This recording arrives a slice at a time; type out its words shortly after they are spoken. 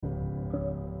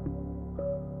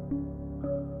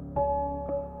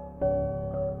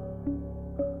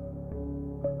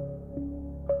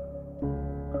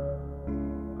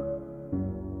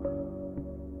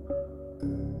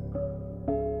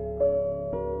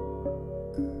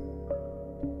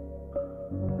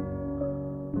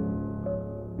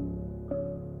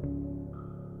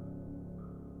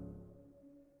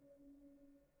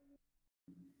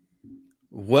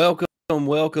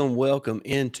Welcome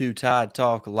into Tide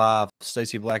Talk Live.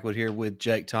 Stacey Blackwood here with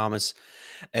Jake Thomas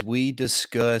as we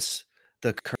discuss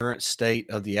the current state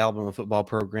of the Alabama football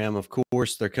program. Of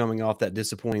course, they're coming off that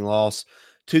disappointing loss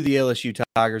to the LSU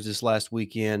Tigers this last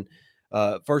weekend.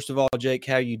 First of all, Jake,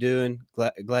 how you doing?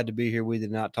 Glad to be here with you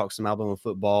tonight, talk some Alabama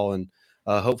football, and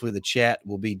hopefully the chat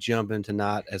will be jumping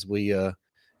tonight as we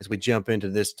jump into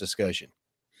this discussion.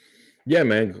 Yeah,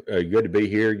 man, good to be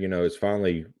here. You know, it's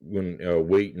finally a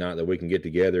week not that we can get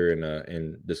together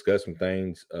and discuss some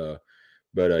things.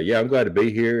 But yeah, I'm glad to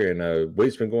be here, and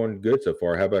week's been going good so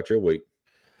far. How about your week?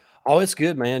 Oh, it's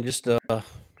good, man. Just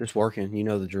working. You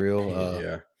know the drill.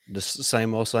 Yeah, Just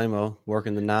same old,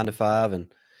 working the 9 to 5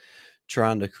 and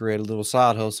trying to create a little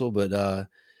side hustle. But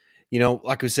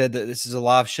like we said, that this is a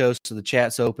live show, so the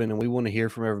chat's open, and we want to hear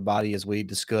from everybody as we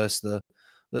discuss the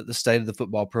state of the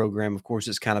football program. Of course,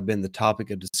 it's kind of been the topic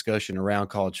of discussion around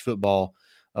college football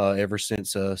ever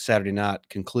since Saturday night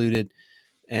concluded.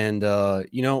 And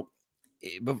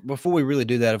before we really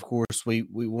do that, of course, we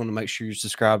want to make sure you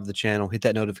subscribe to the channel, hit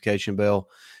that notification bell,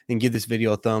 and give this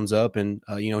video a thumbs up, and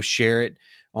share it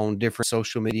on different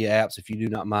social media apps if you do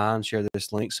not mind. Share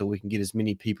this link so we can get as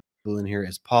many people in here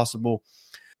as possible.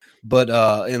 But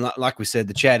and like we said,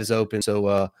 the chat is open,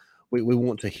 so we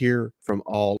want to hear from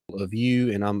all of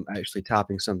you. And I'm actually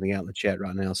typing something out in the chat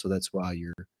right now, so that's why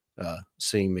you're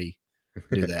seeing me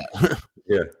do that.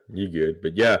 yeah, you good.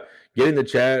 But yeah, get in the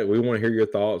chat. We want to hear your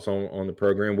thoughts on the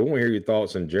program. We want to hear your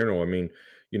thoughts in general. I mean,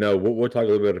 we'll talk a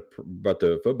little bit about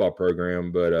the football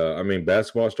program, but I mean,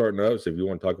 basketball starting up. So if you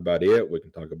want to talk about it, we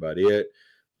can talk about it.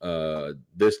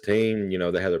 This team,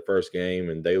 they had their first game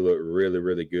and they look really,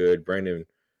 really good. Brandon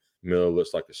Miller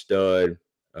looks like a stud.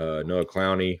 Noah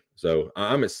Clowney. So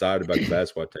I'm excited about the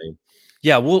basketball team.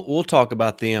 Yeah, we'll talk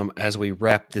about them as we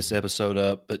wrap this episode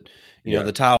up. But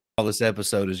the title of this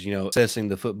episode is assessing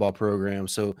the football program.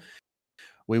 So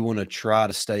we want to try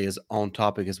to stay as on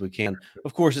topic as we can.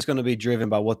 Of course, it's going to be driven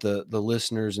by what the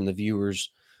listeners and the viewers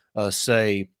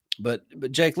say. But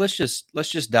Jake, let's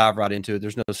just dive right into it.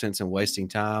 There's no sense in wasting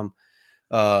time.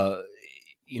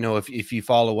 If you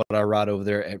follow what I write over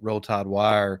there at Roll Tide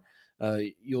Wire,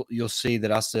 you'll see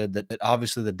that I said that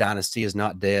obviously the dynasty is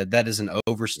not dead. That is an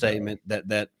overstatement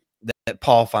that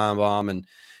Paul Feinbaum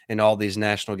and all these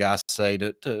national guys say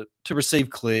to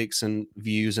receive clicks and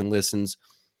views and listens.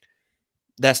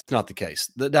 That's not the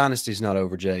case. The dynasty is not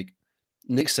over, Jake.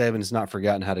 Nick Saban has not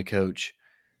forgotten how to coach.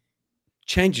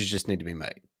 Changes just need to be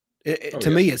made. To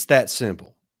me, it's that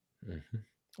simple. Mm-hmm.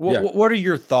 What are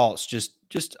your thoughts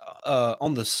just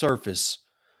on the surface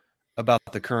about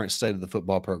the current state of the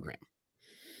football program?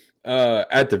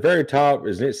 At the very top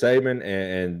is Nick Saban,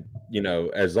 and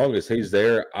as long as he's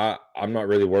there, I'm not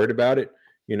really worried about it.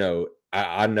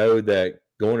 I know that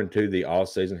going into the off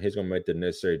season, he's going to make the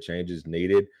necessary changes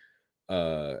needed,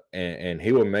 and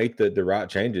he will make the right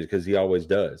changes because he always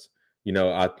does.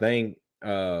 I think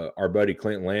our buddy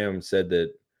Clint Lamb said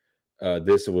that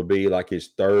this would be like his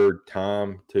third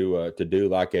time to do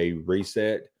like a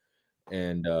reset,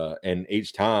 and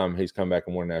each time he's come back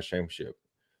and won a national championship.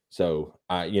 So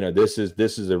this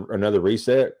is another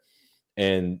reset,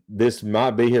 and this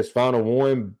might be his final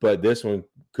one, but this one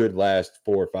could last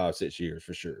 4, 5, 6 years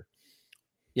for sure.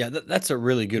 Yeah, that's a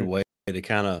really good way to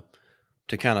kind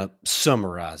of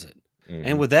summarize it. Mm-hmm.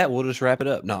 And with that, we'll just wrap it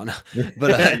up. No,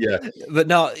 but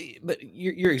but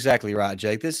you're exactly right,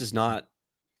 Jake. This is not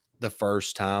the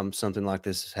first time something like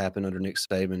this has happened under Nick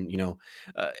Saban.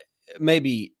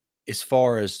 Maybe as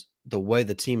far as the way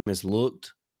the team has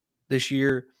looked this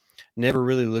year, never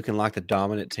really looking like the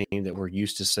dominant team that we're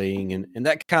used to seeing. And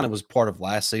that kind of was part of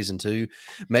last season too.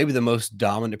 Maybe the most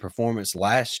dominant performance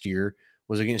last year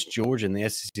was against Georgia in the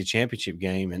SEC championship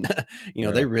game. And,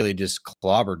 they really just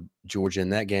clobbered Georgia in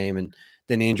that game. And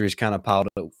then injuries kind of piled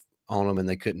up on them and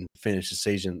they couldn't finish the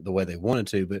season the way they wanted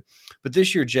to. But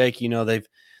this year, Jake,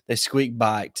 they squeak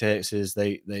by Texas.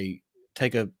 They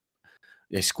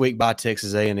squeak by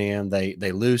Texas A&M.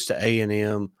 They lose to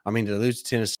A&M. I mean, they lose to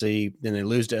Tennessee. Then they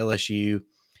lose to LSU.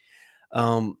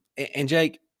 And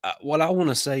Jake, what I want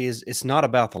to say is it's not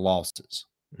about the losses.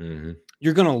 Mm-hmm.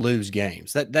 You're going to lose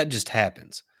games. That just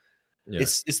happens. Yeah.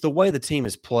 It's the way the team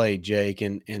has played, Jake,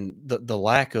 and the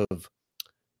lack of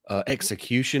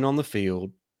execution on the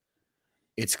field.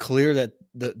 It's clear that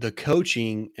the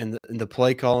coaching and the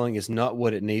play calling is not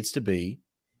what it needs to be.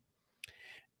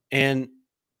 And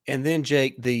then,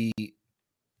 Jake, the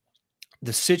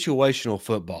situational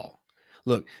football.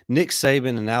 Look, Nick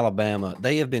Saban and Alabama,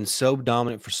 they have been so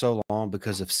dominant for so long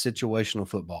because of situational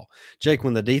football. Jake,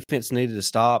 when the defense needed to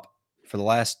stop for the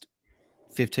last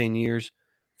 15 years,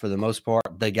 for the most part,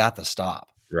 they got the stop.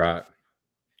 Right.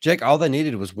 Jake, all they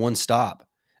needed was one stop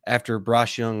after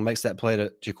Bryce Young makes that play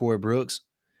to Ja'Corey Brooks.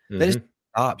 They just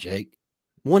stop, Jake.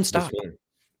 One stop.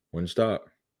 One stop.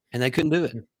 And they couldn't do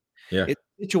it. Yeah. It's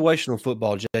situational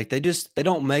football, Jake. They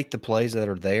don't make the plays that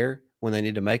are there when they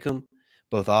need to make them,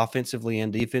 both offensively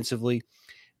and defensively.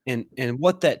 And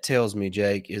what that tells me,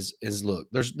 Jake, is look,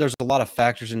 there's a lot of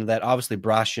factors into that. Obviously,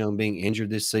 Bryce Young being injured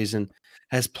this season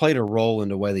has played a role in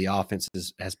the way the offense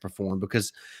has performed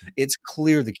because it's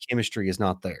clear the chemistry is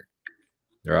not there.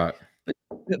 Right.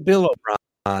 But Bill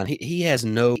O'Brien, he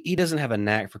doesn't have a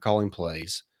knack for calling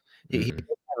plays. He doesn't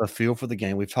have a feel for the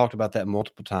game. We've talked about that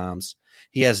multiple times.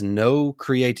 He has no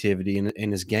creativity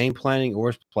in his game planning or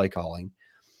his play calling,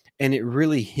 and it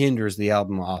really hinders the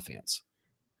Alabama offense.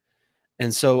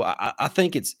 And so I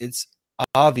think it's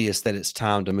obvious that it's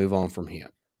time to move on from him.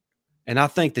 And I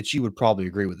think that you would probably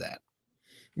agree with that.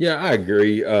 Yeah, I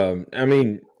agree. I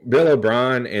mean, Bill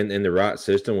O'Brien and the right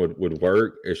system would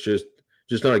work. It's just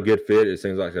not a good fit. It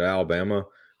seems like at Alabama,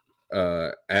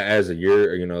 as a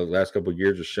year, the last couple of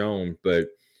years have shown. But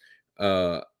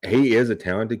he is a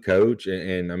talented coach,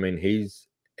 and I mean, he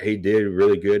did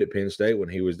really good at Penn State when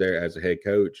he was there as a head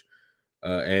coach.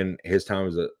 And his time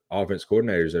as an offense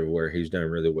coordinators everywhere, he's done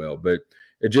really well. But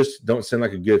it just don't seem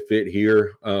like a good fit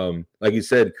here. Like you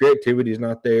said, creativity is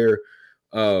not there.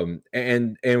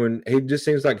 And when he just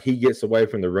seems like he gets away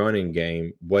from the running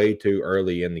game way too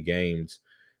early in the games.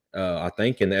 I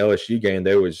think in the LSU game,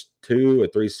 there was 2 or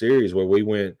 3 series where we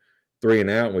went 3 and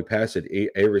out and we passed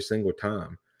it every single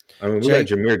time. I mean, we got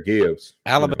Jahmyr Gibbs.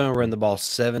 Alabama ran the ball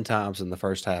 7 times in the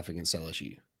first half against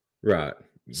LSU. Right.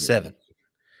 7.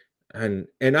 And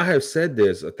I have said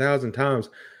this 1,000 times.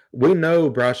 We know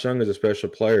Bryce Young is a special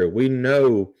player. We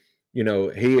know,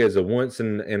 he is a once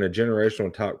in a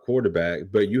generational top quarterback,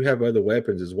 but you have other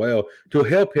weapons as well to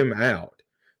help him out.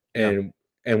 And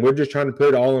we're just trying to put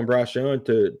it all on Bryce Young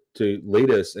to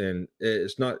lead us. And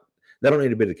it's not, that don't need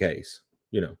to be the case,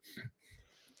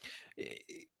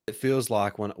 It feels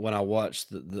like when I watch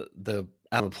the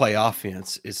Alabama play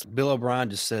offense, it's Bill O'Brien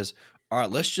just says, all right,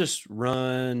 let's just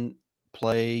run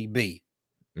play B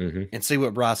and see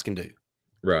what Bryce can do.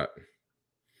 Right.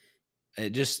 It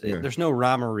just there's no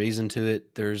rhyme or reason to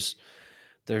it. There's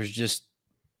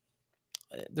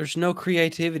no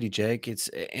creativity, Jake. It's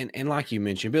and like you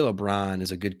mentioned, Bill O'Brien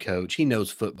is a good coach. He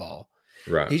knows football.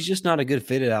 Right. He's just not a good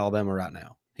fit at Alabama right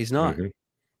now. He's not.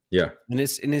 Yeah. And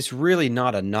it's really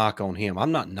not a knock on him.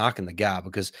 I'm not knocking the guy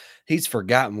because he's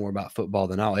forgotten more about football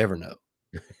than I'll ever know.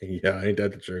 Yeah, ain't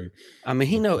that the truth? I mean,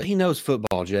 he knows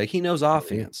football, Jake. He knows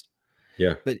offense.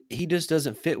 Yeah. But he just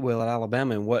doesn't fit well at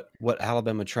Alabama and what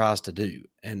Alabama tries to do.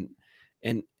 And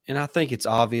I think it's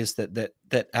obvious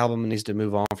that Alabama needs to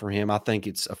move on for him. I think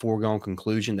it's a foregone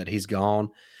conclusion that he's gone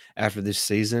after this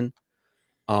season.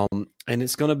 And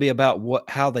it's going to be about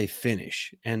how they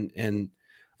finish. And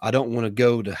I don't want to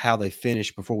go to how they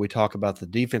finish before we talk about the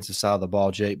defensive side of the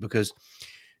ball, Jake, because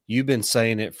you've been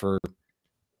saying it for,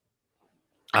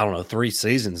 I don't know, 3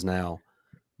 seasons now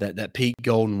that Pete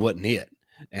Golden wasn't it.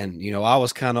 And, I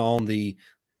was kind of on the,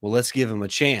 well, let's give him a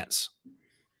chance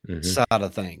side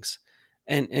of things.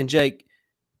 And Jake,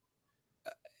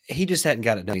 he just hadn't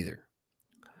got it done either.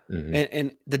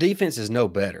 And the defense is no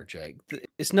better, Jake.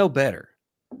 It's no better.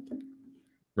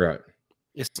 Right.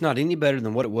 It's not any better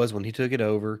than what it was when he took it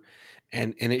over.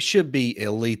 And it should be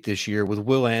elite this year with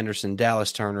Will Anderson,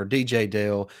 Dallas Turner, DJ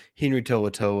Dale, Henry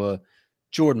To'oTo'o,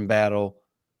 Jordan Battle,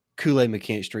 Kool-Aid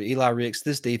McKinstry, Eli Ricks.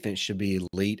 This defense should be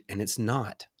elite, and it's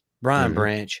not. Brian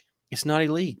Branch, it's not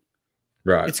elite.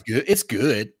 Right. It's good. It's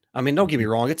good. I mean, don't get me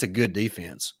wrong. It's a good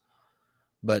defense,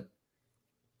 but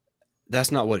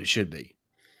that's not what it should be.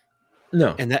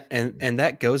 No. And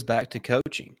that goes back to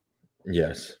coaching.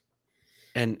 Yes.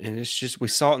 And it's just, we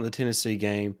saw it in the Tennessee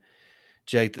game,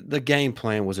 Jake. The game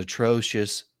plan was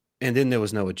atrocious, and then there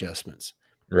was no adjustments.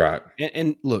 Right.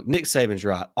 And look, Nick Saban's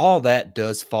right. All that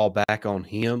does fall back on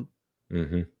him.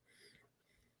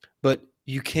 But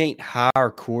you can't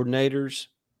hire coordinators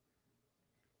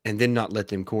and then not let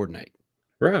them coordinate.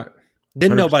 Right. 100%.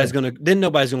 Then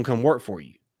nobody's gonna come work for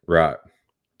you. Right.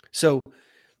 So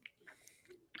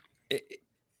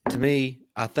to me,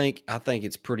 I think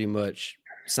it's pretty much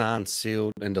signed,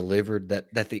 sealed, and delivered that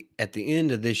at the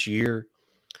end of this year,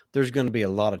 there's going to be a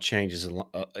lot of changes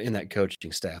in that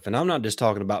coaching staff. And I'm not just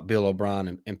talking about Bill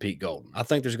O'Brien and Pete Golden. I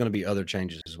think there's going to be other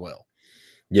changes as well.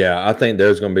 Yeah, I think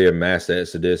there's going to be a mass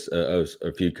exodus of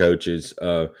a few coaches.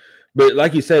 But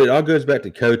like you said, it all goes back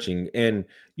to coaching. And,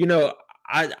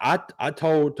 I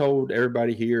told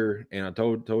everybody here, and I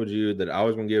told you that I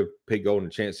was going to give Pete Golden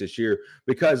a chance this year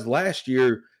because last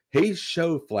year he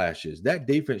showed flashes. That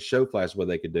defense showed flashes what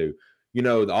they could do.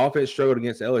 The offense struggled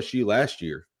against LSU last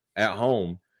year at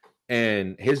home,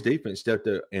 and his defense stepped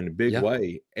up in a big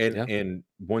way and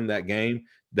won that game.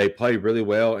 They played really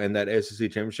well in that SEC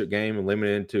championship game and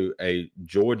limited into a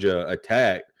Georgia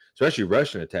attack, especially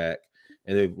rushing attack,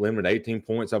 and they limited 18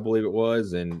 points, I believe it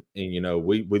was, and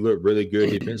we looked really good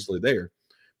defensively there.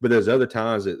 But there's other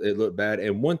times it looked bad.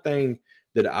 And one thing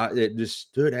that just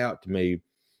stood out to me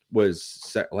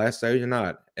was last Saturday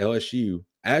night, LSU,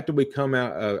 after we come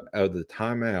out of the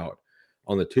timeout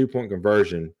on the 2-point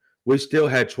conversion, we still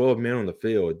had 12 men on the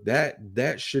field.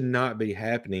 That should not be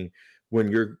happening when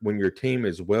your team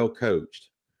is well coached,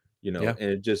 and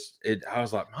I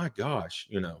was like, my gosh,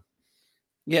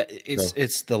 Yeah,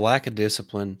 it's the lack of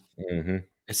discipline. Mm-hmm.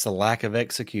 It's the lack of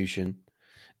execution.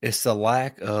 It's the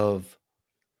lack of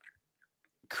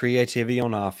creativity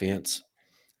on offense.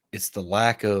 It's the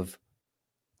lack of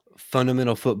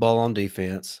fundamental football on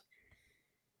defense.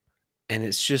 And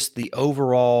it's just the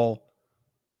overall,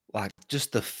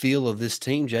 just the feel of this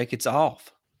team, Jake. It's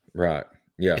off. Right.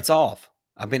 Yeah. It's off.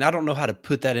 I mean, I don't know how to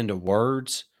put that into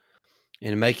words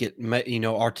and make it,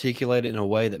 articulate it in a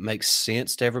way that makes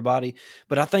sense to everybody.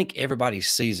 But I think everybody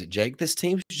sees it, Jake. This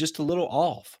team's just a little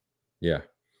off. Yeah.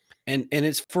 And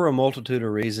it's for a multitude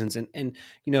of reasons. And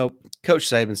Coach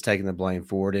Saban's taking the blame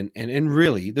for it. And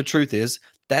really, the truth is,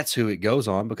 that's who it goes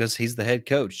on because he's the head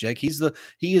coach, Jake. He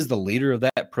is the leader of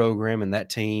that program and that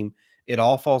team. It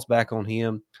all falls back on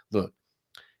him. Look,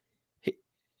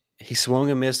 he swung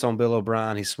and missed on Bill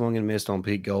O'Brien. He swung and missed on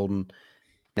Pete Golden.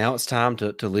 Now it's time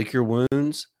to lick your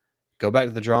wounds, go back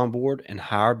to the drawing board, and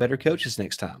hire better coaches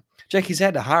next time. Jake, he's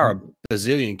had to hire a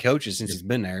bazillion coaches since he's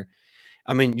been there.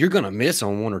 I mean, you're going to miss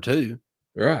on one or two.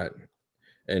 Right.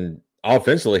 And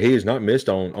offensively, he has not missed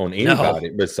on anybody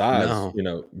besides,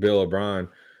 Bill O'Brien.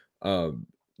 It's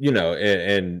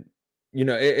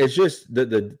just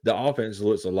the offense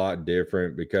looks a lot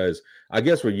different because I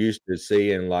guess we're used to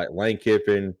seeing like Lane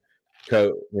Kiffin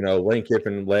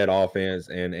led offense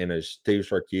and a Steve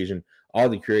Sarkisian, all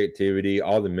the creativity,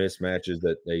 all the mismatches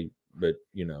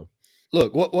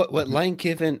Look, what Lane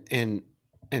Kiffin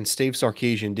and Steve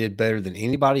Sarkisian did better than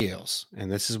anybody else,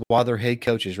 and this is why they're head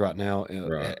coaches right now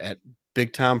at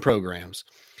big time programs.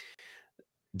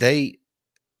 They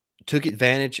took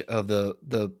advantage of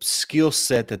the skill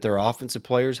set that their offensive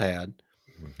players had,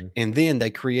 and then they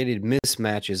created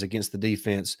mismatches against the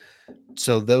defense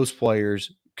so those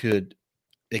players could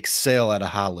excel at a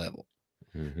high level.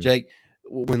 Jake,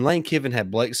 when Lane Kiffin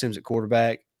had Blake Sims at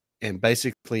quarterback and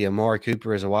basically Amari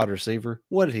Cooper as a wide receiver,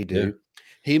 what did he do? Yeah.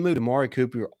 He moved Amari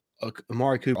Cooper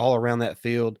all around that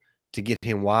field to get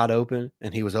him wide open,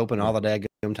 and he was open all the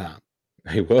daggum time.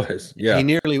 He was, yeah. He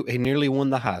nearly won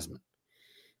the Heisman.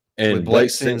 And Blake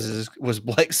Sims was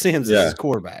as his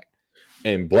quarterback.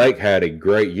 And Blake had a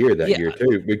great year that year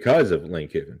too because of Lane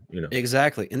Kiffin.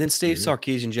 Exactly. And then Steve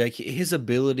Sarkisian, Jake, his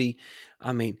ability.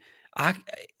 I mean,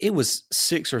 it was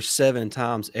 6 or 7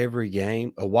 times every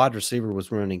game a wide receiver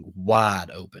was running wide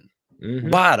open,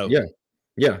 wide open.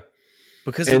 Yeah.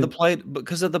 Because of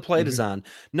the play design,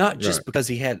 not just because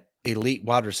he had elite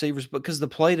wide receivers, but because the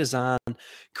play design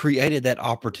created that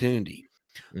opportunity.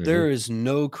 There is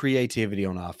no creativity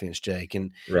on offense, Jake,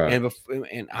 and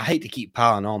I hate to keep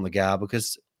piling on the guy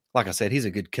because, like I said, he's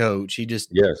a good coach. He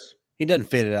just he doesn't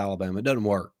fit at Alabama. It doesn't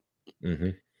work.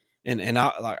 And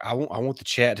I want the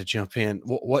chat to jump in.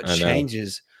 What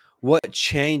changes? What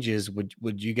changes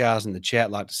would you guys in the chat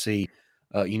like to see?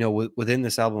 Within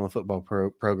this Alabama football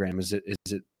program, is it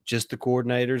just the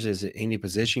coordinators? Is it any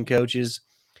position coaches?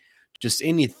 Just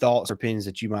any thoughts or opinions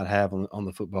that you might have on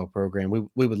the football program. We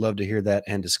would love to hear that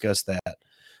and discuss that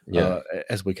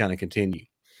as we kind of continue.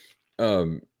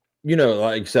 Like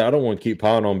I said, I don't want to keep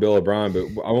piling on Bill O'Brien, but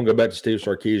I want to go back to Steve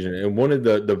Sarkisian. And one of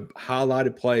the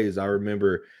highlighted plays I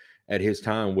remember at his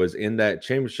time was in that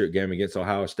championship game against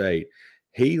Ohio State.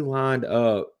 He lined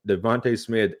up Devontae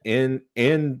Smith in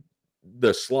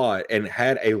the slot and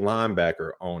had a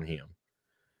linebacker on him.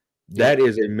 That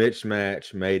is a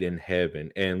mismatch made in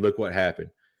heaven. And look what happened.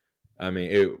 I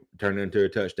mean, it turned into a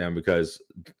touchdown because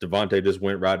Devontae just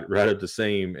went right up the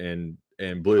seam and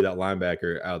blew that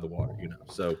linebacker out of the water,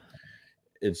 So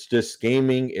it's just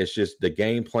scheming. It's just the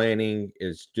game planning.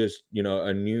 It's just,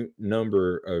 a new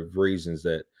number of reasons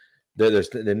that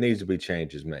there needs to be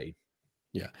changes made.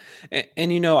 Yeah.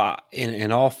 And in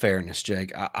all fairness,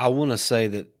 Jake, I want to say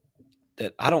that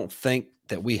I don't think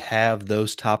that we have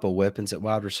those type of weapons at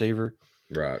wide receiver.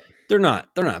 Right. They're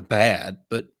not bad,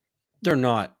 but they're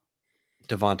not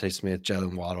Devontae Smith,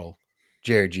 Jalen Waddle,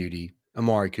 Jared Jeudy,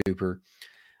 Amari Cooper.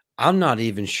 I'm not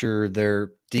even sure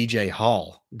they're DJ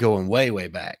Hall going way, way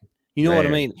back. You know what I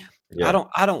mean? Yeah.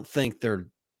 I don't think they're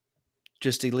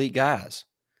just elite guys.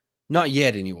 Not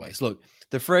yet, anyways. Look,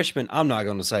 the freshman, I'm not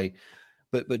going to say,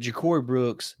 but Ja'Corey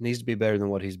Brooks needs to be better than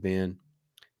what he's been.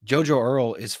 JoJo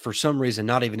Earl is, for some reason,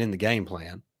 not even in the game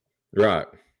plan. Right.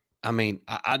 I mean,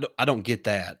 I don't get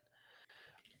that.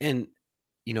 And,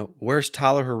 where's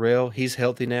Tyler Harrell? He's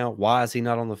healthy now. Why is he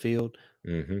not on the field?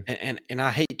 Mm-hmm. And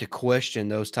I hate to question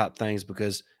those type things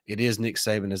because it is Nick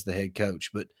Saban as the head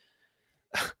coach. But,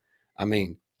 I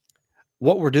mean,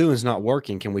 what we're doing is not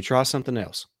working. Can we try something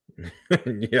else?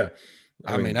 Yeah.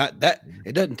 I mean,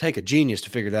 it doesn't take a genius to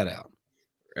figure that out.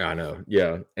 I know.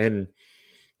 Yeah. And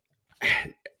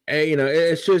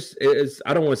it's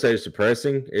I don't want to say it's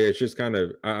depressing. It's just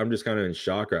I'm just kind of in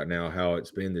shock right now how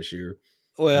it's been this year.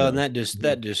 Well, and that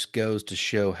just goes to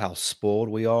show how spoiled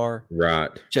we are.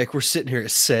 Right. Jake, we're sitting here at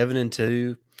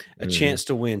 7-2, a chance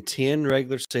to win 10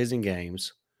 regular season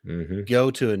games. Mm-hmm.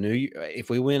 Go to a New Year. If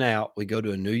we win out, we go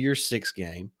to a New Year's 6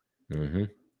 game. Mm-hmm.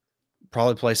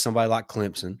 Probably play somebody like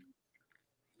Clemson.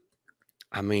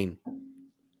 I mean,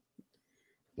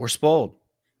 we're spoiled.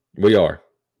 We are.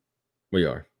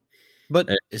 But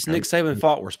it's Nick Saban's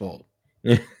fault we're spoiled.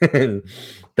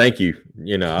 Thank you.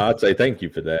 I'd say thank you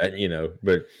for that,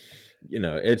 but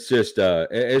it's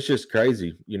just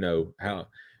crazy, how,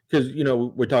 because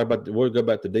we talk about we'll go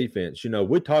back to defense.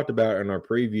 We talked about in our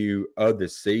preview of the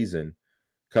season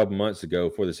a couple months ago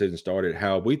before the season started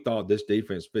how we thought this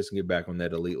defense was to get back on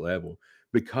that elite level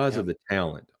because of the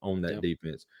talent on that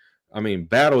defense. I mean,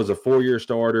 Battle is a 4-year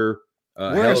starter.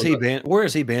 Where has he been? Where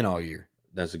has he been all year?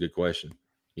 That's a good question.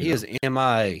 He is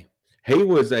MIA. He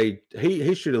was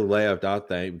he should have left, I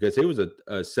think, because he was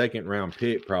a second round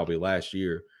pick probably last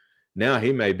year. Now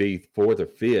he may be 4th or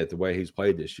 5th the way he's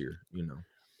played this year.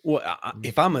 Well,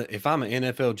 if I'm an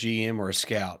NFL GM or a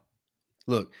scout,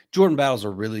 look, Jordan Battle's a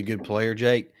really good player,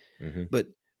 Jake. Mm-hmm. But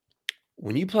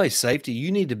when you play safety,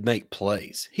 you need to make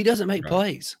plays. He doesn't make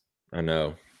plays. I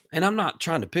know. And I'm not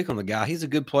trying to pick on the guy. He's a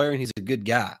good player and he's a good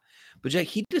guy. But Jake,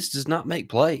 he just does not make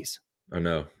plays. I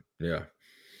know. Yeah.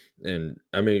 And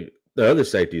I mean, the other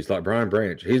safeties like Brian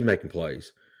Branch, he's making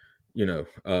plays.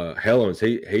 Helens,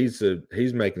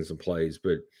 he's making some plays,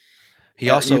 but he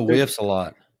also whiffs a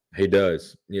lot. He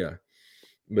does, yeah.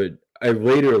 But a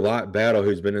leader like Battle,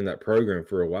 who's been in that program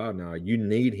for a while now, you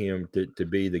need him to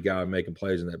be the guy making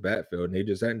plays in that backfield, and he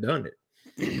just hadn't done it.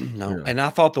 No, and I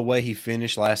thought the way he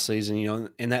finished last season,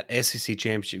 in that SEC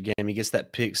championship game, he gets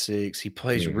that pick 6. He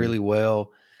plays really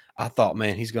well. I thought,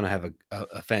 man, he's going to have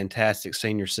a fantastic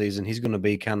senior season. He's going to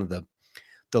be kind of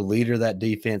the leader of that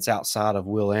defense outside of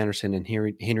Will Anderson and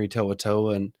Henry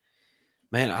To'oTo'o. And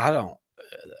man,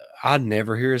 I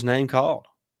never hear his name called.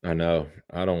 I know.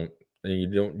 I don't. And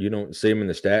you don't see him in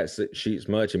the stats sheets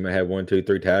much. He may have 1, 2,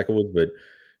 3 tackles, but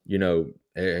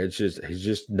it's just he's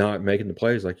just not making the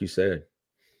plays like you said.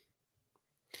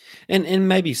 And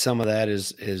maybe some of that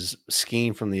is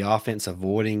scheme from the offense,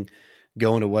 avoiding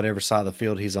going to whatever side of the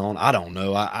field he's on. I don't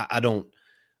know. I don't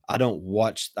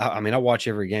watch. I mean, I watch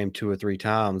every game 2 or 3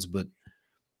 times, but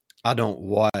I don't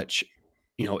watch,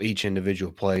 each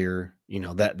individual player,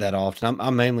 that often.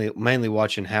 I'm mainly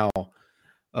watching how,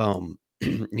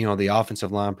 the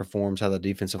offensive line performs, how the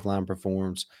defensive line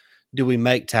performs. Do we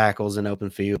make tackles in open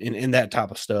field and that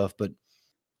type of stuff? But,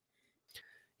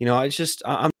 it's just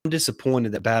I'm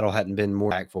disappointed that Battle hadn't been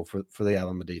more impactful for the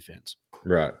Alabama defense.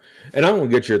 Right. And I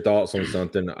want to get your thoughts on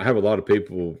something. I have a lot of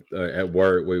people at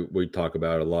work. We talk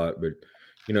about it a lot, but,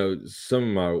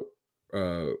 some of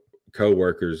my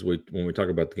co-workers, when we talk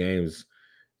about the games,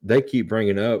 they keep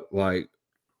bringing up like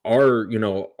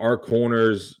our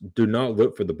corners do not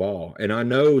look for the ball. And I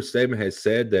know Saban has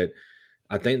said that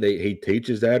I think he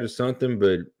teaches that or something,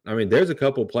 but I mean, there's a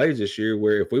couple of plays this year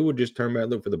where if we would just turn back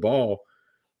and look for the ball,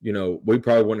 we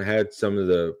probably wouldn't have had some of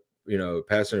the,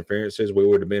 pass interferences. We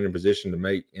would have been in position to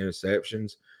make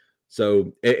interceptions.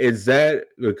 So is that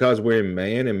because we're in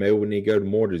man and maybe we need to go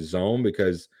more to zone,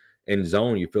 because in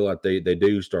zone, you feel like they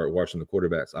do start watching the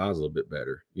quarterback's eyes a little bit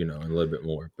better, and a little bit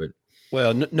more. But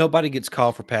well, nobody gets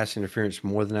called for pass interference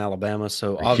more than Alabama.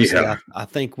 So obviously, I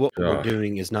think what we're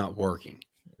doing is not working.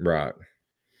 Right.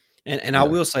 And I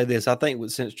will say this: I think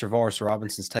since Travaris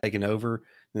Robinson's taken over,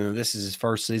 this is his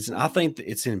first season. I think that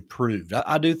it's improved.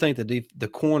 I do think the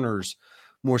corners,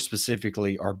 more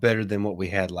specifically, are better than what we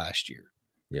had last year.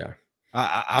 Yeah,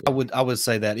 I would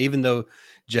say that, even though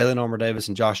Jalen Armour-Davis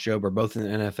and Josh Jobe are both in the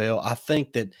NFL, I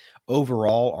think that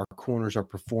overall our corners are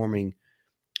performing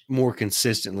more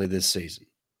consistently this season.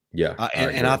 Yeah,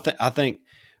 I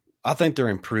think they're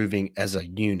improving as a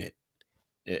unit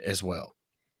as well.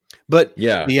 But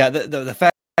the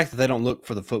fact that they don't look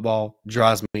for the football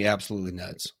drives me absolutely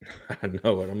nuts. I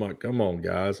know it. I'm like, come on,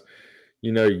 guys.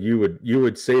 you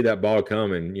would see that ball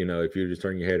coming, if you just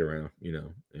turn your head around, Yeah.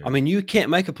 I mean, you can't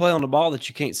make a play on the ball that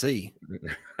you can't see.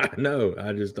 I know.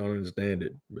 I just don't understand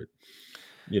it, but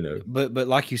But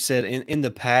like you said, in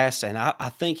the past, and I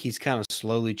think he's kind of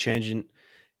slowly changing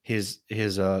his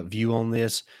view on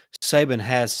this. Saban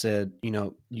has said,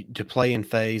 to play in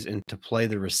phase and to play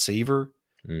the receiver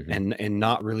and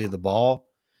not really the ball.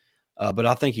 But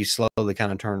I think he's slowly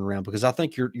kind of turning around, because I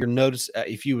think you're notice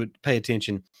if you would pay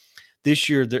attention this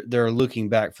year, they're looking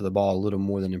back for the ball a little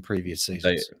more than in previous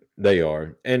seasons. They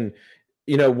are, and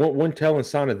one telling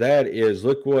sign of that is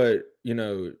look what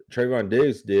Trayvon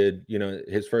Diggs did.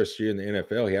 His first year in the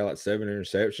NFL, he had like 7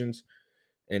 interceptions,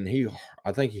 and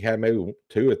I think he had maybe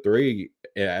 2 or 3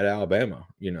 at Alabama.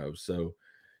 So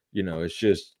it's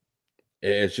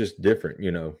just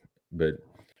different. But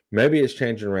maybe it's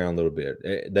changing around a little bit.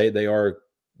 They are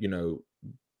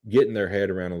getting their head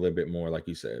around a little bit more, like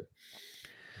you said.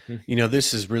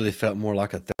 This has really felt more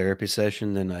like a therapy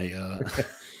session than a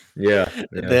yeah.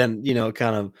 than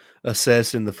kind of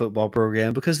assessing the football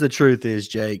program, because the truth is,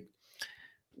 Jake,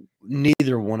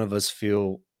 neither one of us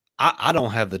feel I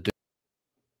don't have the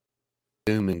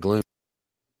doom and gloom,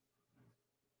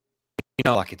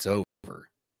 like it's over.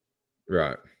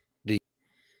 Right.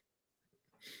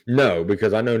 No,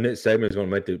 because I know Nick Saban is going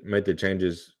to make the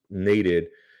changes needed,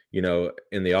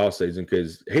 in the off season,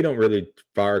 because he don't really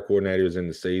fire coordinators in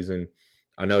the season.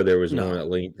 I know there was one at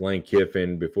Lane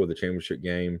Kiffin before the championship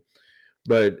game,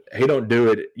 but he don't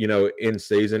do it, in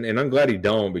season. And I'm glad he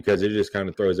don't, because it just kind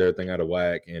of throws everything out of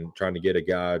whack, and trying to get a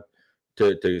guy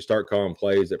to start calling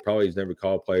plays that probably he's never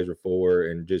called plays before,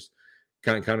 and just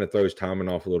kind of throws timing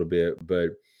off a little bit. But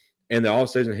in the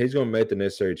offseason, he's going to make the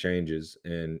necessary changes,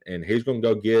 and he's going to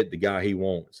go get the guy he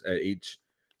wants at each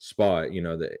spot.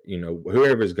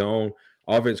 Whoever's gone,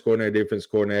 offense coordinator, defense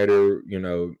coordinator.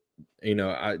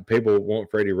 People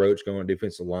want Freddie Roach going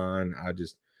defensive line.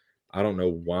 I don't know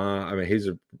why. I mean, he's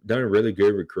done really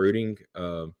good recruiting.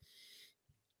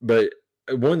 But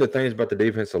one of the things about the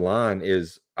defensive line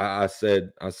is I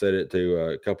said it to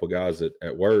a couple guys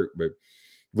at work, but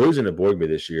losing to Boigby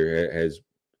this year has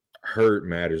hurt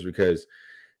matters, because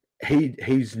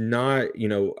he's not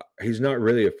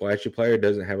really a flashy player,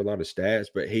 doesn't have a lot of stats,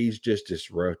 but he's just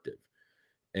disruptive,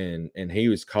 and he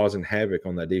was causing havoc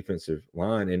on that defensive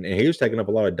line, and he was taking up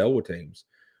a lot of double teams,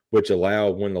 which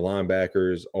allowed one of the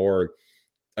linebackers or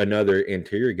another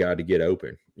interior guy to get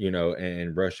open,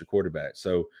 and rush the quarterback.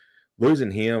 So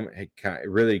losing him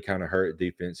really kind of hurt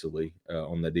defensively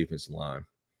on the defensive line.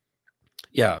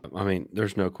 Yeah, I mean,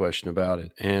 there's no question about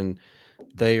it. And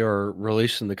they are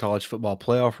releasing the college football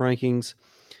playoff rankings.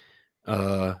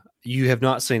 You have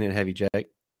not seen it, have you, Jake?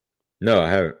 No, I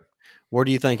haven't. Where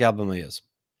do you think Alabama is?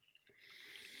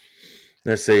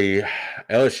 Let's see.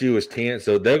 LSU is 10,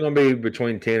 so they're going to be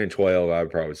between 10 and 12, I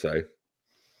would probably say.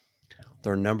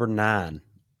 They're number 9.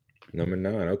 Number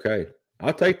 9, okay.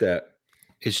 I'll take that.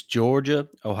 It's Georgia,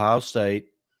 Ohio State,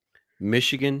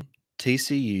 Michigan,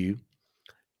 TCU.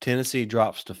 Tennessee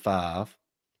drops to 5.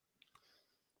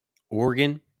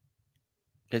 Oregon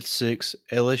at 6,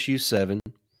 LSU 7,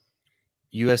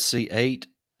 USC 8,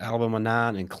 Alabama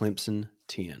 9, and Clemson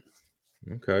 10.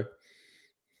 Okay.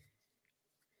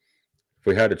 If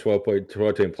we had a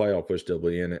 12-team playoff, we'd still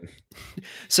be in it.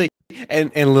 See,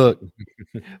 and look,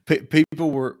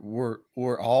 people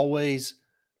were always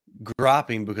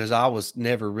griping because I was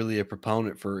never really a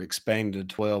proponent for expanding to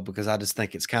 12, because I just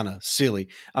think it's kind of silly.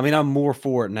 I mean, I'm more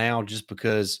for it now just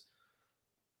because,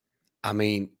 I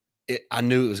mean, I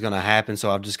knew it was going to happen, so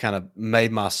I've just kind of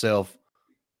made myself,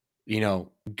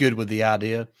 good with the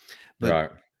idea. But right.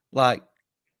 Like,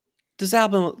 does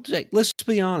Alabama? Jake, let's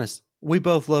be honest. We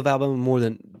both love Alabama more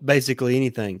than basically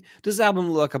anything. Does Alabama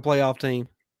look like a playoff team?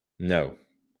 No.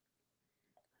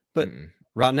 But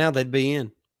right now they'd be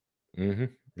in. Mm-hmm.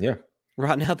 Yeah.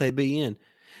 Right now they'd be in,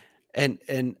 and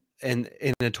in a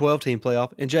 12-team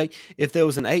playoff. And Jake, if there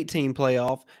was an 8-team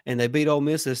playoff and they beat Ole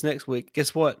Miss this next week,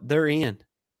 guess what? They're in.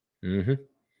 Mm-hmm.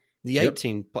 The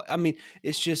 8-team. I mean,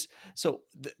 it's just so.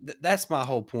 That's my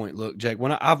whole point. Look, Jake,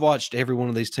 when I've watched every one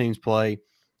of these teams play,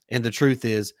 and the truth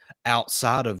is,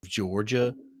 outside of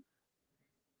Georgia,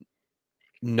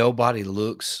 nobody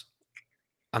looks.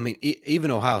 I mean,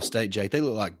 even Ohio State, Jake, they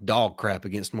look like dog crap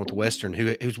against Northwestern,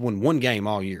 who's won one game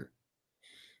all year.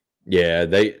 Yeah,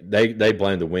 they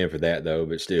blame the win for that, though.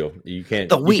 But still, you can't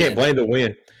blame the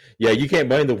win. Yeah, you can't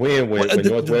blame the win when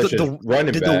Northwestern's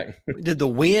running back. Did the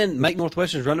win make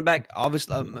Northwestern's running back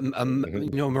obviously,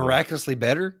 miraculously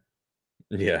better?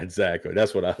 Yeah, exactly.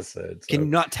 That's what I said. So. Can you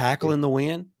not tackle in the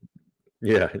win?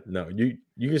 Yeah, no. You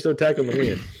can still tackle in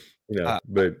the win.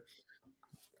 But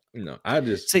No, I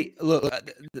just see.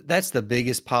 Look, that's the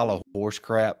biggest pile of horse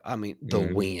crap. I mean, the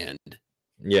wind.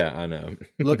 Yeah, I know.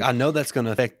 Look, I know that's going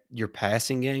to affect your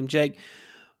passing game, Jake.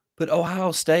 But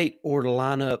Ohio State ought to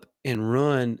line up and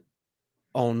run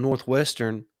on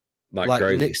Northwestern like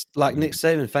crazy. Nick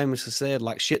Saban famously said,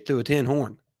 like shit through a tin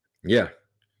horn. Yeah.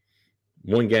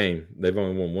 One game. They've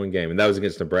only won one game, and that was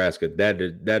against Nebraska. That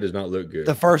does not look good.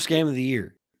 The first game of the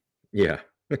year. Yeah.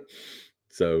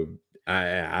 So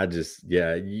I just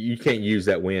you can't use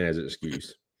that win as an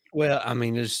excuse. Well, I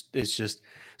mean, it's just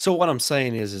so what I'm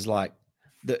saying is like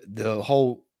the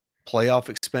whole playoff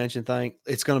expansion thing,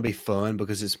 it's going to be fun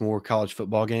because it's more college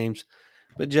football games.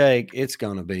 But Jake, it's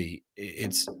going to be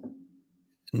it's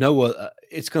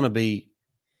going to be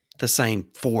the same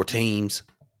 4 teams.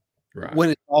 Right. When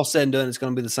it's all said and done, it's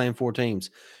going to be the same 4 teams.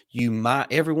 You might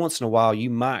every once in a while you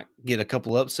might get a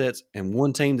couple upsets, and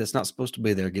one team that's not supposed to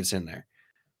be there gets in there.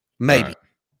 Maybe. Right.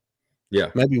 Yeah.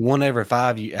 Maybe one every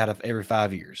 5 out of every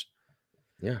 5 years.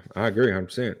 Yeah, I agree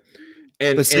 100%.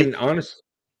 And honest,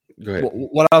 go ahead.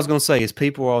 What I was going to say is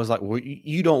people are always like, well,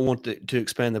 you don't want to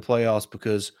expand the playoffs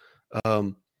because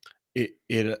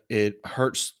it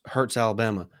hurts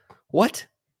Alabama. What?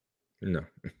 No.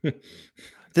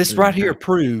 This right here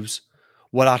proves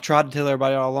what I tried to tell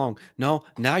everybody all along. No,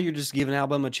 now you're just giving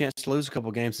Alabama a chance to lose a couple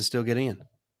of games and still get in.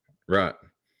 Right.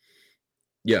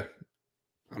 Yeah.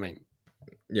 I mean,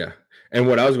 yeah. And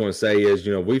what I was going to say is,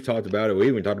 we've talked about it. We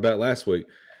even talked about it last week.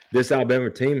 This Alabama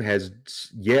team has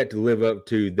yet to live up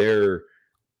to their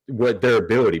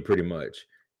ability, pretty much.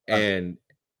 And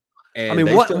I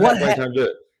mean,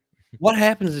 what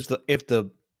happens if the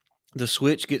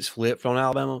switch gets flipped on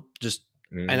Alabama? Just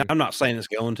and I'm not saying it's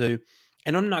going to,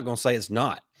 and I'm not going to say it's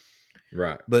not.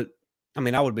 Right. But I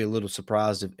mean, I would be a little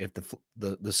surprised if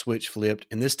the switch flipped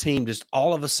and this team just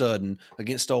all of a sudden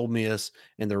against Ole Miss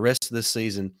and the rest of this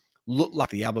season looked like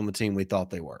the Alabama team we thought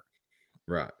they were.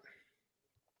 Right.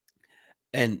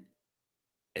 And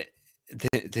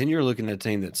then you're looking at a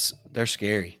team they're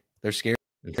scary. They're scary,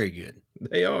 very good.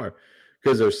 They are,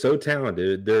 because they're so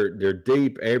talented. They're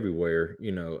deep everywhere,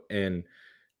 and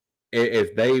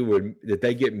if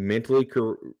they get mentally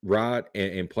right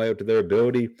and play up to their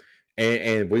ability,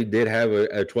 and we did have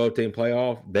a 12-team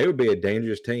playoff, they would be a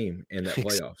dangerous team in that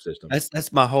playoff system.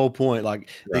 That's my whole point. Like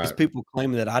these people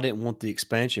claiming that I didn't want the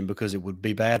expansion because it would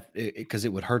be bad because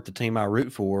it would hurt the team I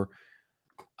root for.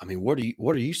 I mean, what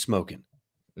are you smoking?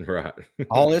 Right.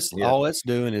 All it's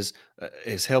doing is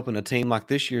helping a team like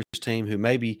this year's team, who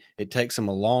maybe it takes them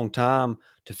a long time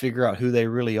to figure out who they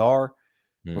really are,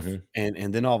 and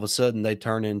then all of a sudden they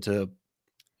turn into,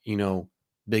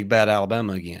 big bad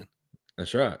Alabama again.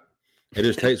 That's right. It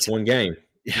just takes one game.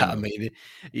 Yeah, I mean,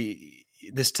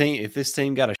 if this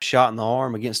team got a shot in the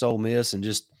arm against Ole Miss and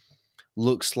just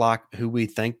looks like who we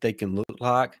think they can look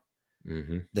like,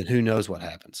 then who knows what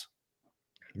happens.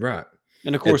 Right.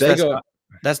 And of course,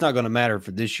 that's not going to matter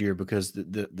for this year because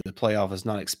the playoff is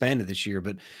not expanded this year.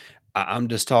 But I'm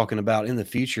just talking about in the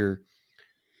future.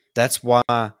 That's why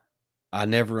I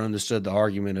never understood the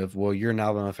argument of, well, you're an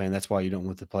Alabama fan, that's why you don't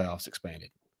want the playoffs expanded.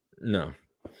 No,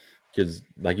 because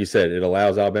like you said, it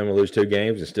allows Alabama to lose 2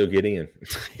 games and still get in.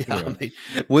 I mean,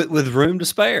 with room to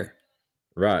spare.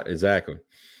 Right, exactly.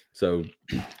 So,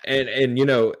 and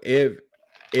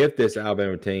if this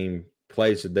Alabama team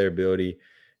plays to their ability,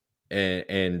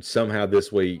 and somehow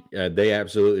this week they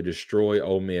absolutely destroy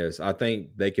Ole Miss, I think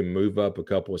they can move up a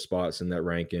couple of spots in that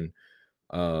ranking.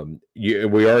 We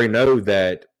already know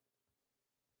that,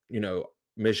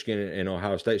 Michigan and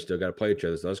Ohio State still got to play each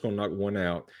other, so that's going to knock one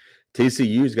out.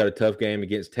 TCU's got a tough game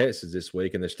against Texas this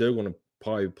week, and they're still going to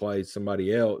probably play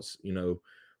somebody else,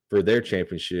 for their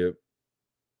championship.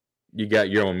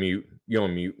 You're on mute. You're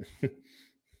on mute.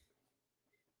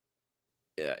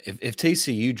 Yeah, if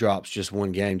TCU drops just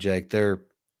one game, Jake, they're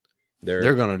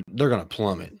gonna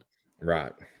plummet.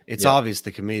 Right. It's obvious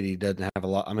the committee doesn't have a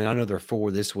lot. I mean, I know they're 4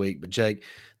 this week, but Jake,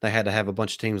 they had to have a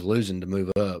bunch of teams losing to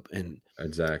move up. And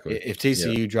exactly, if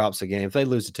TCU drops a game, if they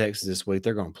lose to Texas this week,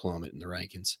 they're going to plummet in the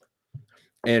rankings.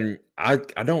 And I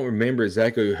don't remember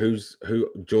exactly who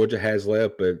Georgia has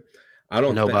left, but I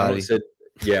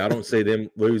don't see them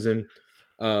losing.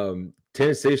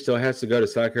 Tennessee still has to go to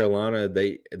South Carolina.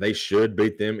 They should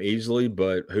beat them easily,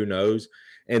 but who knows?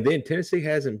 And then Tennessee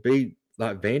hasn't beat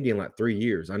Vandy in 3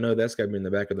 years. I know that's got to be in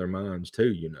the back of their minds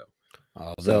too,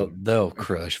 Oh, they'll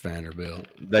crush Vanderbilt.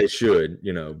 They should,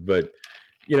 but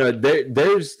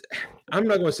there's I'm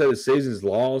not going to say the season's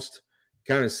lost.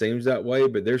 Kind of seems that way,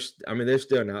 but there's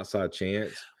still an outside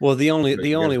chance. Well, the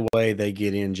only way they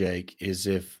get in, Jake, is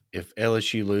if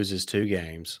LSU loses 2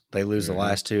 games, they lose the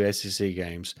last 2 SEC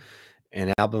games,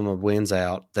 and Alabama wins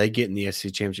out, they get in the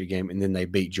SEC championship game, and then they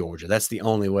beat Georgia. That's the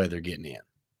only way they're getting in.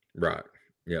 Right.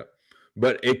 Yep.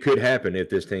 But it could happen if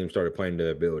this team started playing to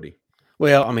ability.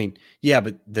 Well, I mean, yeah,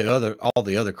 but all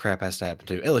the other crap has to happen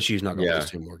too. LSU's not going to lose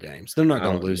 2 more games. They're not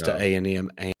going to lose to A&M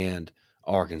and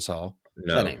Arkansas.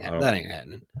 No, that ain't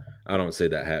happening. I don't see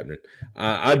that happening.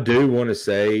 I do want to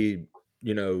say,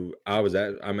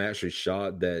 I'm actually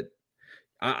shocked that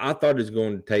I thought it was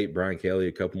going to take Brian Kelly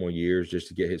a couple more years just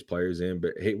to get his players in,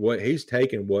 but he's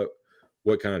taken what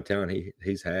kind of talent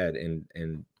he's had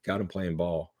and got him playing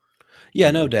ball.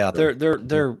 Yeah, no doubt.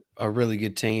 They're a really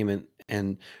good team,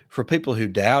 and for people who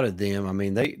doubted them, I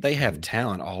mean, they have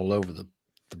talent all over the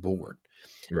board.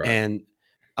 Right. And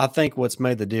I think what's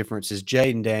made the difference is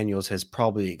Jaden Daniels has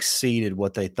probably exceeded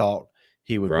what they thought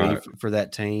he would be for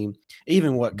that team,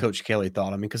 even what Coach Kelly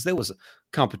thought. I mean, because there was a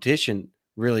competition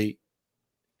really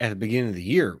at the beginning of the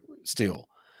year still.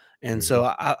 And so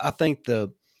I think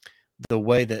the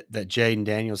way that Jaden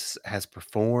Daniels has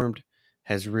performed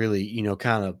has really,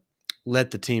 kind of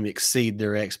let the team exceed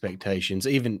their expectations,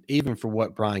 even for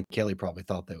what Brian Kelly probably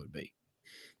thought they would be.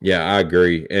 Yeah, I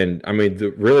agree. And I mean,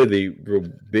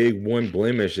 the big one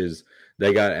blemish is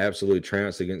they got absolutely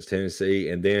trounced against Tennessee.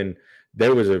 And then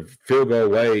there was a field goal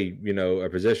away, a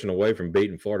possession away from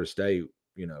beating Florida State.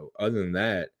 Other than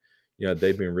that,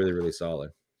 they've been really, really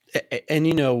solid. And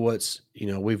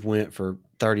we've went for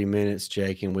 30 minutes,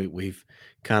 Jake, and we've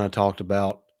kind of talked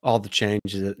about all the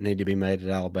changes that need to be made at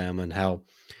Alabama and how,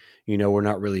 we're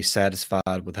not really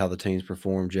satisfied with how the teams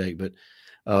perform, Jake. But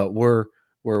we're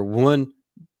 1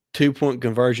 2-point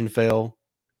conversion fail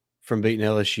from beating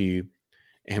LSU,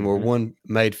 and we're 1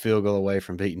 made field goal away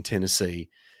from beating Tennessee.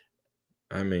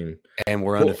 I mean, and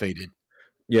we're undefeated.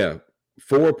 Yeah,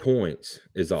 4 points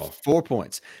is all. 4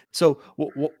 points. So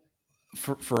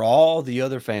for all the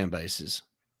other fan bases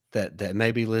that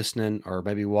may be listening or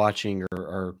maybe watching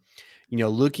or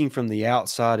looking from the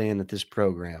outside in at this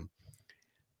program,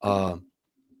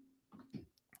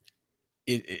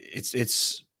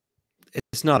 it's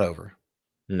not over.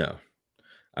 No,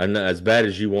 I know, as bad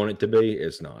as you want it to be,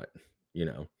 it's not.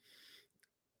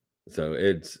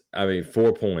 So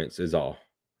 4 points is all.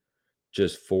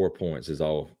 Just 4 points is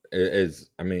all. As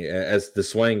the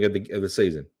swing of the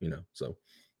season. So.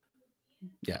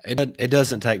 Yeah, it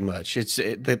doesn't take much. It's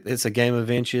a game of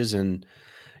inches, and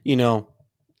a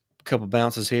couple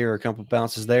bounces here, a couple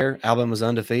bounces there. Alabama's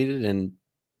undefeated, and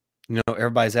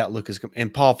everybody's outlook is.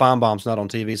 And Paul Feinbaum's not on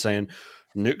TV saying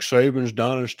Nick Saban's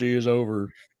dynasty is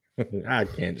over. I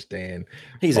can't stand.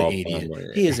 He's Paul an idiot.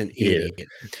 Feinbaum. He is an idiot.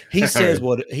 He says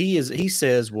what he is. He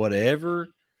says whatever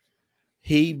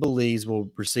he believes will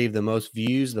receive the most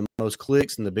views, the most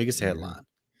clicks, and the biggest headline.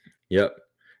 Yep.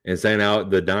 And saying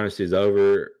out the dynasty is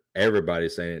over,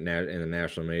 everybody's saying it now in the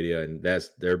national media, and that's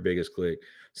their biggest click.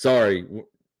 Sorry,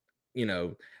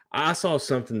 I saw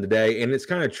something today, and it's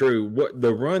kind of true. What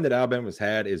the run that Alabama's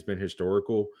had has been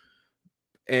historical,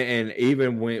 and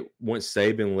even once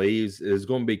Saban leaves, it's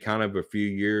going to be kind of a few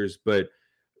years. But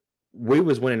we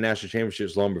was winning national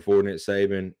championships long before Nick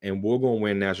Saban, and we're going to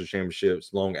win national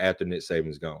championships long after Nick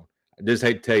Saban's gone. I just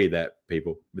hate to tell you that,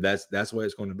 people, but that's the way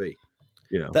it's going to be.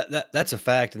 That's a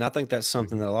fact, and I think that's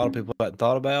something that a lot of people hadn't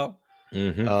thought about.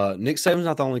 Nick Saban's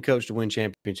not the only coach to win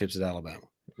championships at Alabama,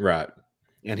 right?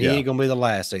 And he ain't gonna be the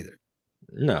last either.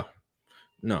 No,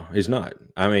 he's not.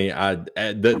 I mean,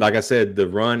 like I said, the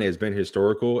run has been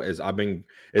historical. It's been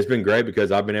great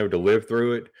because I've been able to live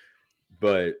through it.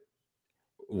 But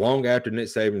long after Nick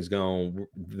Saban's gone,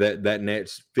 that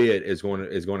next fit is going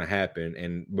to happen,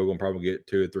 and we're going to probably get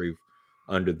 2 or 3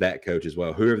 under that coach as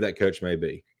well, whoever that coach may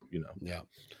be. Yeah.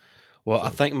 Well, I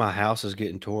think my house is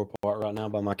getting tore apart right now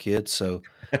by my kids. So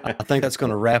I think that's going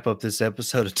to wrap up this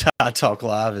episode of Tide Talk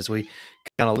Live as we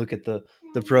kind of look at the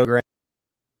program.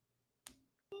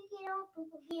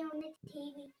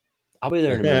 I'll be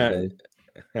there in a minute.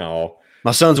 Oh.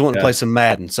 My son's wanting to play some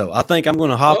Madden. So I think I'm going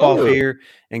to hop off here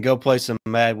and go play some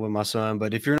Madden with my son.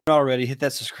 But if you're not already, hit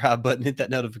that subscribe button, hit that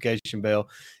notification bell,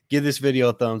 give this video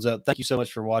a thumbs up. Thank you so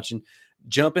much for watching.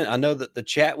 Jump in. I know that the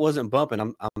chat wasn't bumping.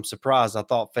 I'm surprised. I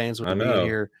thought fans would be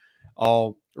here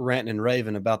all ranting and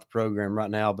raving about the program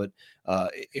right now. But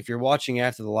if you're watching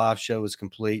after the live show is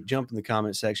complete, jump in the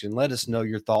comment section. Let us know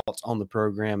your thoughts on the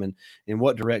program and in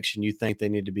what direction you think they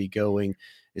need to be going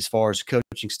as far as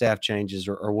coaching staff changes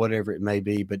or whatever it may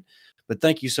be. But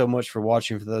thank you so much for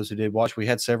watching. For those who did watch, we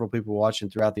had several people watching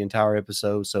throughout the entire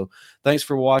episode. So thanks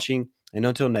for watching. And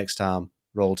until next time,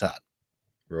 roll Tide.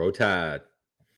 Roll Tide.